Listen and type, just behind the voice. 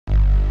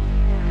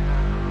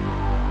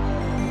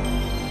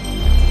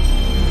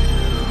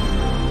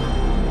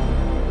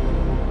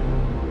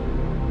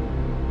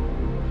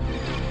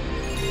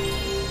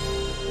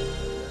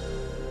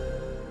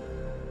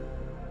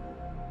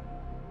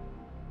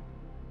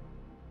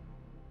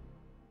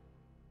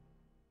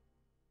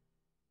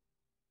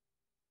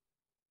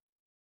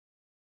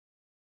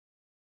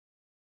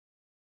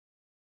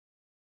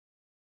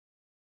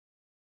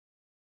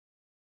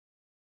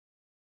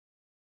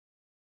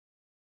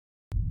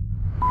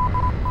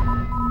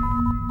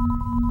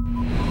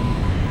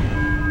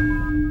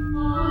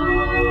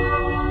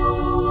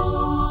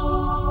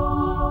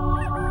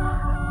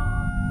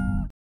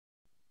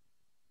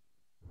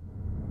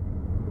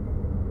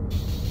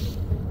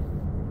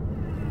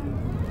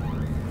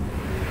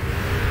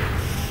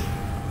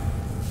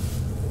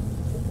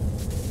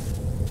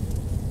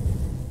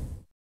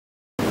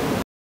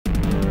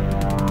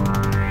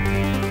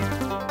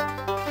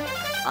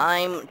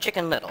I'm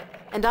Chicken Little.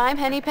 And I'm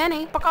Henny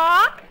Penny.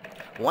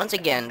 Once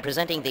again,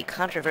 presenting the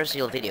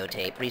controversial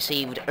videotape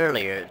received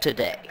earlier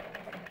today.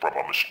 From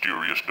a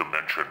mysterious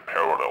dimension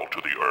parallel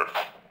to the Earth,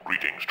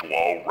 greetings to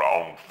all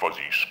round,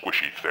 fuzzy,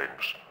 squishy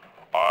things.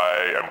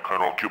 I am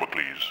Colonel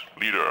Cubicles,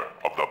 leader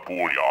of the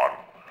Bullion.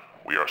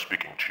 We are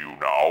speaking to you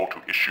now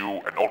to issue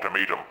an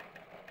ultimatum.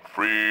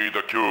 Free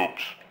the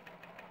cubes.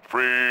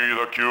 Free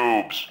the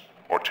cubes,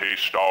 or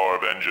taste our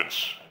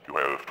vengeance. You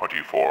have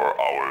 24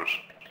 hours.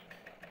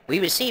 We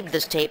received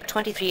this tape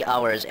 23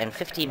 hours and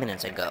 50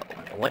 minutes ago.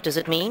 What does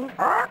it mean?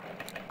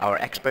 Our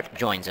expert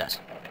joins us.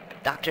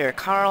 Dr.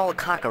 Carl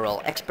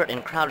Cockerell, expert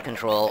in crowd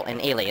control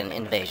and alien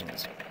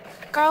invasions.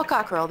 Carl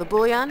Cockerell, the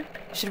Bullion.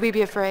 Should we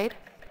be afraid?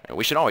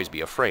 We should always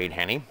be afraid,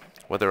 Henny,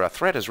 whether a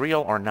threat is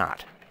real or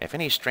not. If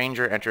any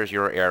stranger enters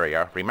your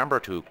area, remember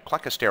to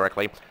cluck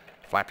hysterically,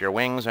 flap your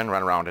wings, and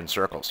run around in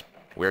circles.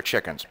 We're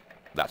chickens.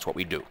 That's what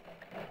we do.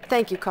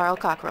 Thank you, Carl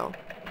Cockerell.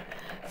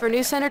 For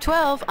News Center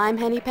 12, I'm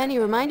Henny Penny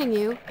reminding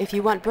you, if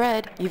you want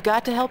bread, you've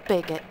got to help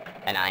bake it.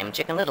 And I'm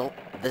Chicken Little.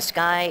 The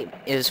sky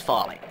is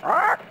falling.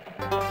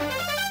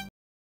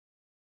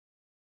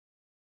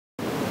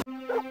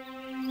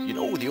 You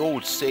know the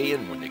old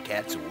saying, when the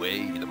cat's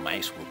away, the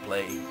mice will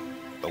play.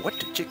 But what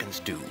do chickens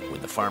do when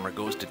the farmer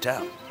goes to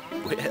town?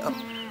 Well,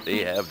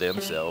 they have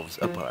themselves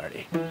a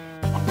party.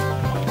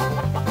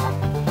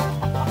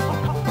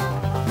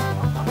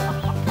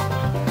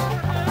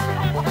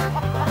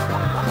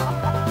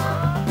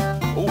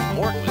 Oh,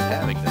 Mort was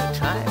having the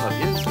time of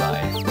his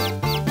life.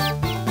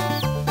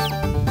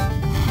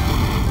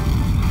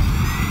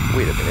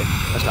 Wait a minute.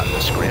 That's not the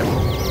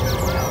script.